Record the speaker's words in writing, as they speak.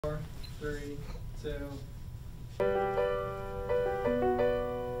4, 3, 2.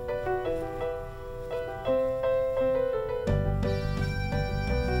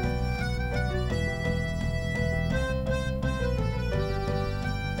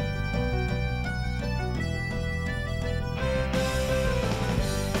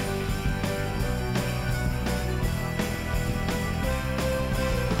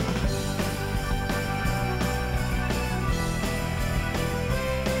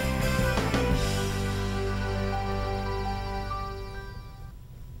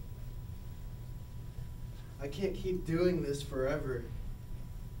 I can't keep doing this forever.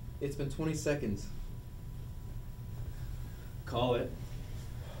 It's been 20 seconds. Call it.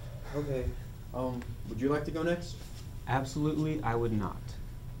 Okay. Would you like to go next? Absolutely, I would not.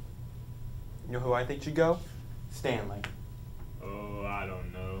 You know who I think should go? Stanley. Oh, I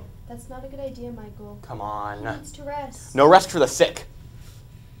don't know. That's not a good idea, Michael. Come He on. needs to rest. No rest for the sick.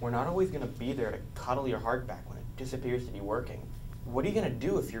 We're not always going to be there to cuddle your heart back when it disappears to be working. What are you going to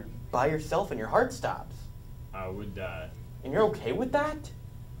do if you're by yourself and your heart stops? I would die. And you're okay with that?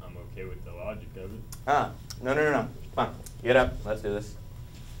 I'm okay with the logic of it. No. Come on, get up. Let's do this.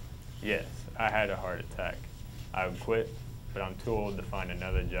 Yes, I had a heart attack. I would quit, but I'm too old to find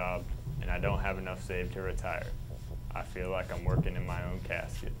another job, and I don't have enough saved to retire. I feel like I'm working in my own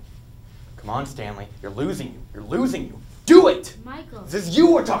casket. Come on, Stanley. You're losing you. You're losing you. Do it! Michael. This is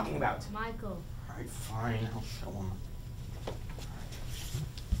you we're talking about. Michael. All right, fine. I'll show him.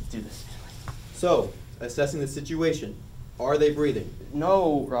 Let's do this. So, assessing the situation. Are they breathing?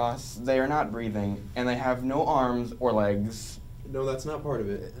 No, Ross. They are not breathing, and they have no arms or legs. No, that's not part of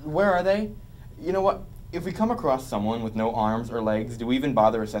it. Where are they? You know what? If we come across someone with no arms or legs, do we even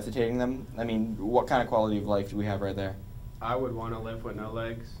bother resuscitating them? I mean, what kind of quality of life do we have right there? I would want to live with no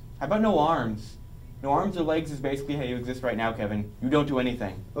legs. How about no arms? No arms or legs is basically how you exist right now, Kevin. You don't do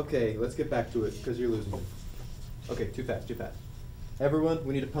anything. Okay, let's get back to it, because you're losing it. Okay, too fast. Everyone,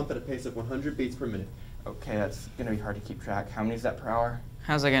 we need to pump at a pace of 100 beats per minute. Okay, that's going to be hard to keep track. How many is that per hour?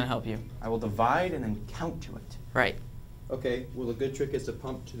 How's that going to help you? I will divide and then count to it. Right. Okay, well, a good trick is to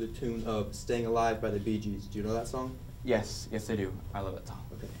pump to the tune of Staying Alive by the Bee Gees. Do you know that song? Yes, I do. I love that song.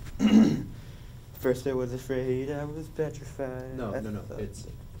 Okay. First I was afraid, I was petrified. No. It's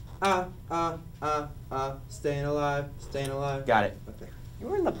staying alive. Got it. Okay. You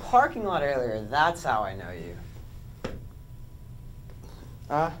were in the parking lot earlier. That's how I know you.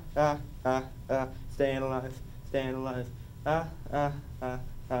 Staying alive. Staying alive.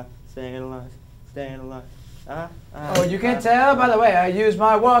 Staying alive. Oh, you can tell by the way I use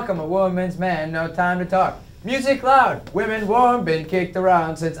my walk. I'm a woman's man, no time to talk. Music loud, women warm, been kicked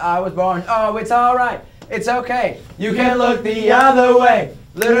around since I was born. Oh, it's alright, it's okay. You can look the other way.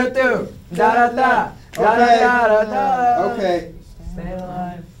 Little do, da da da, da da da da. Okay. Stay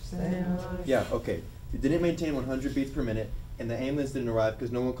alive, stay alive. Yeah, okay. You didn't maintain 100 beats per minute, and the ambulance didn't arrive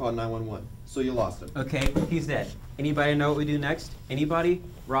because no one called 911. So you lost him. Okay, he's dead. Anybody know what we do next? Anybody?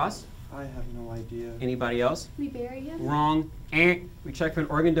 Ross? I have no idea. Anybody else? We bury him? Wrong. We check for an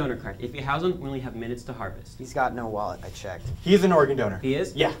organ donor card. If he has one, we only have minutes to harvest. He's got no wallet. I checked. He's an organ donor. He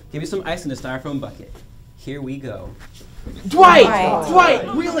is? Yeah. Give me some ice in a styrofoam bucket. Here we go. Dwight!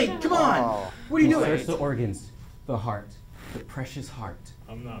 Really? Come on! Oh. What are you doing? Search the organs. The heart. The precious heart.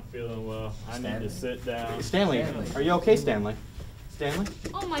 I'm not feeling well. I need to sit down. Stanley, are you okay, Stanley? Stanley?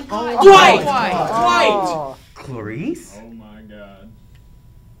 Oh my God. Dwight! Oh. Clarice? Oh my God.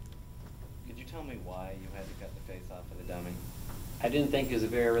 Could you tell me why you had to cut the face off of the dummy? I didn't think it was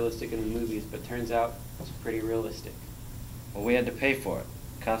very realistic in the movies, but turns out it's pretty realistic. Well, we had to pay for it.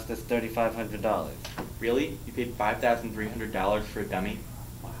 Cost us $3,500. Really? You paid $5,300 for a dummy?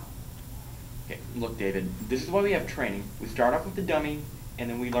 Wow. Okay, look, David, this is why we have training. We start off with the dummy, and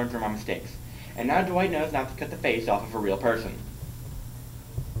then we learn from our mistakes. And now Dwight knows not to cut the face off of a real person.